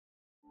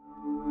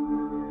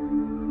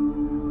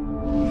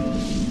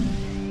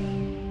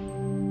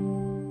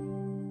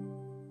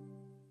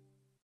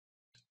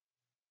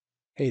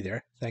Hey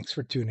there, thanks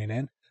for tuning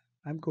in.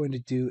 I'm going to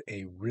do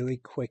a really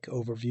quick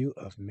overview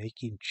of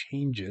making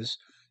changes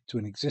to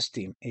an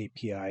existing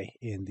API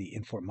in the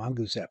Infor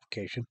Mongoose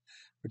application,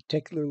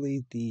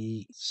 particularly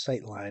the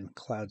Sightline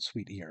Cloud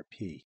Suite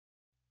ERP.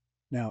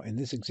 Now, in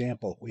this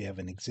example, we have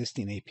an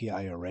existing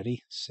API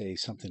already, say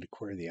something to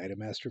query the item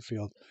master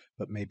field,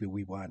 but maybe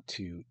we want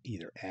to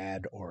either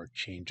add or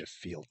change a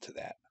field to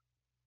that.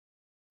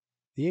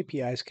 The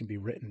APIs can be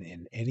written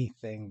in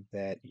anything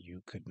that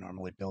you could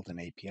normally build an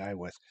API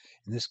with.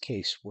 In this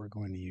case, we're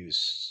going to use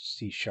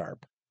C#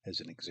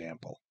 as an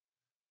example.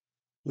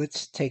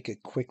 Let's take a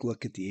quick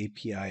look at the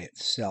API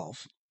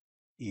itself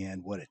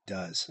and what it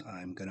does.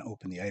 I'm going to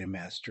open the item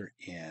master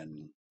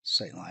in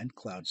Sightline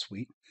Cloud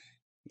Suite,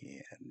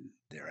 and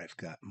there I've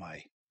got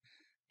my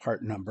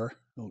part number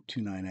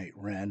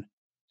 0298REN.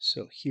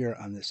 So here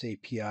on this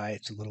API,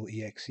 it's a little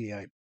exe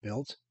I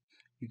built.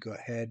 You go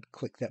ahead,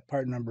 click that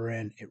part number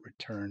in, it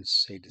returns,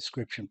 say,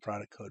 description,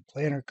 product code,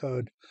 planner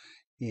code,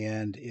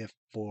 and if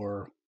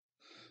for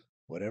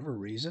whatever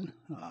reason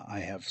I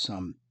have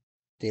some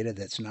data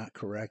that's not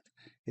correct,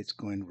 it's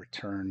going to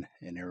return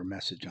an error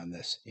message on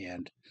this.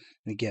 And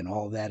again,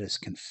 all that is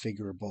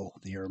configurable,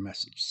 the error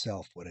message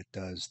itself, what it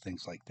does,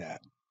 things like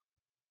that.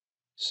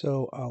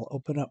 So I'll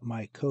open up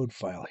my code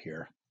file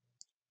here.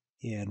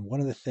 And one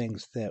of the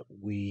things that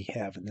we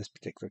have in this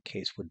particular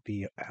case would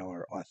be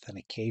our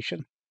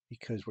authentication.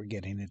 Because we're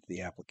getting into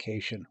the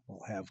application,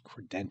 we'll have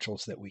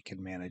credentials that we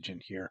can manage in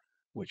here,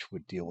 which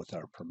would deal with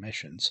our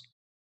permissions.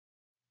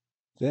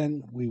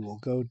 Then we will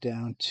go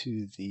down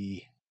to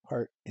the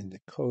part in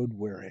the code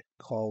where it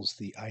calls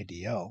the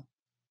IDO,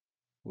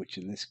 which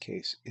in this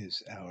case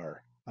is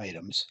our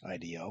items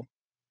IDO.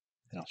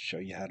 And I'll show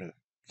you how to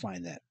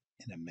find that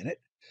in a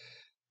minute.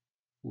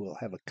 We'll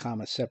have a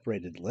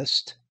comma-separated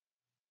list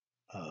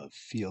of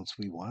fields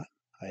we want: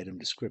 item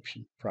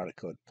description, product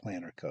code,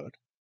 planner code.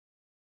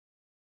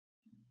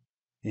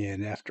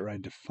 And after I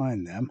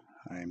define them,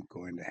 I'm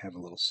going to have a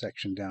little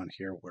section down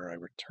here where I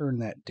return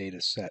that data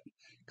set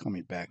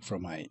coming back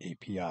from my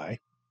API.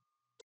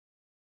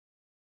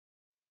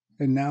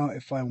 And now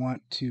if I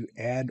want to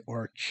add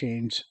or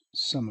change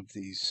some of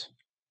these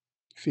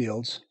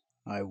fields,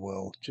 I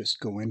will just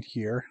go in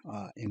here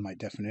in my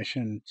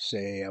definition,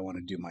 say I want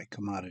to do my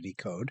commodity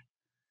code,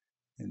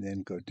 and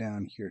then go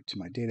down here to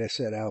my data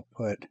set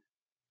output.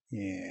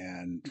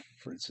 And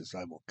for instance,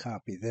 I will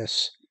copy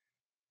this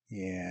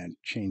and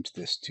change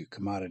this to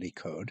commodity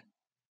code.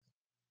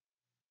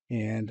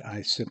 And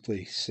I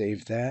simply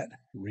save that,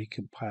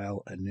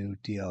 recompile a new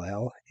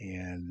DLL,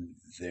 and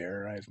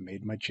there I've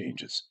made my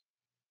changes.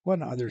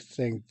 One other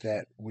thing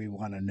that we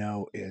want to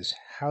know is,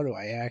 how do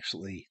I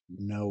actually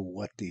know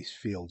what these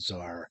fields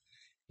are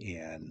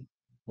and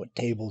what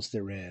tables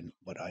they're in,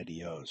 what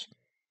IDOs?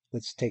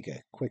 Let's take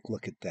a quick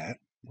look at that.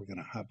 We're going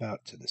to hop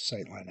out to the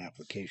Sightline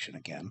application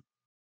again.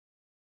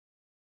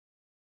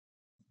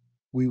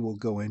 We will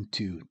go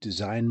into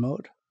design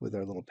mode with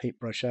our little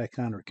paintbrush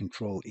icon, or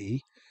Control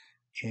E.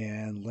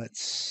 And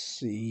let's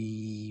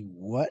see,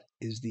 what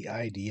is the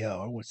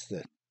IDO, or what's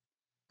the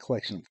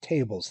collection of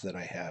tables that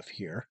I have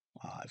here.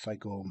 If I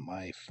go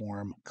my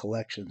form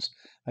collections,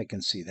 I can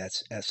see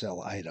that's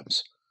SL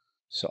items.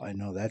 So I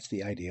know that's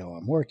the IDO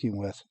I'm working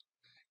with.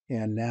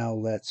 And now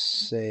let's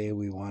say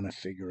we want to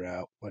figure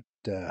out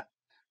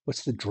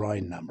what's the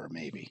drawing number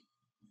maybe.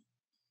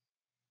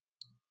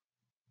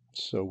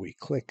 So we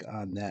click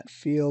on that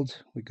field,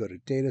 we go to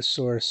data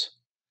source,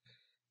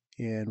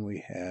 and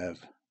we have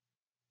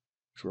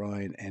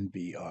drawing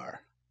NBR.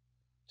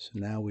 So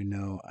now we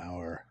know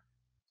our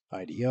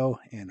IDO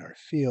and our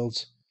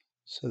fields,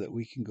 so that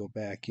we can go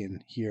back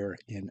in here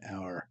in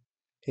our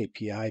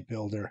API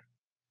builder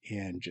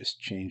and just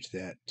change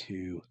that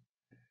to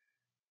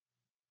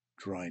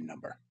drawing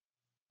number.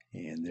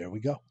 And there we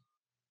go.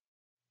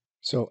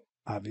 So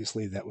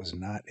obviously that was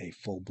not a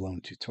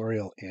full-blown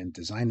tutorial in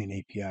designing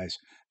APIs,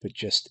 but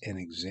just an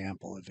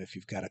example of, if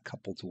you've got a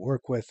couple to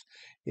work with,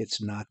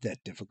 it's not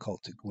that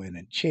difficult to go in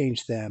and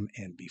change them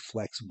and be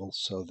flexible,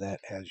 so that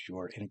as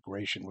your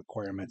integration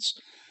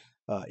requirements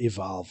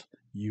evolve,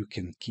 you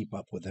can keep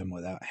up with them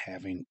without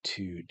having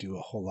to do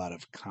a whole lot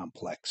of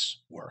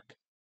complex work.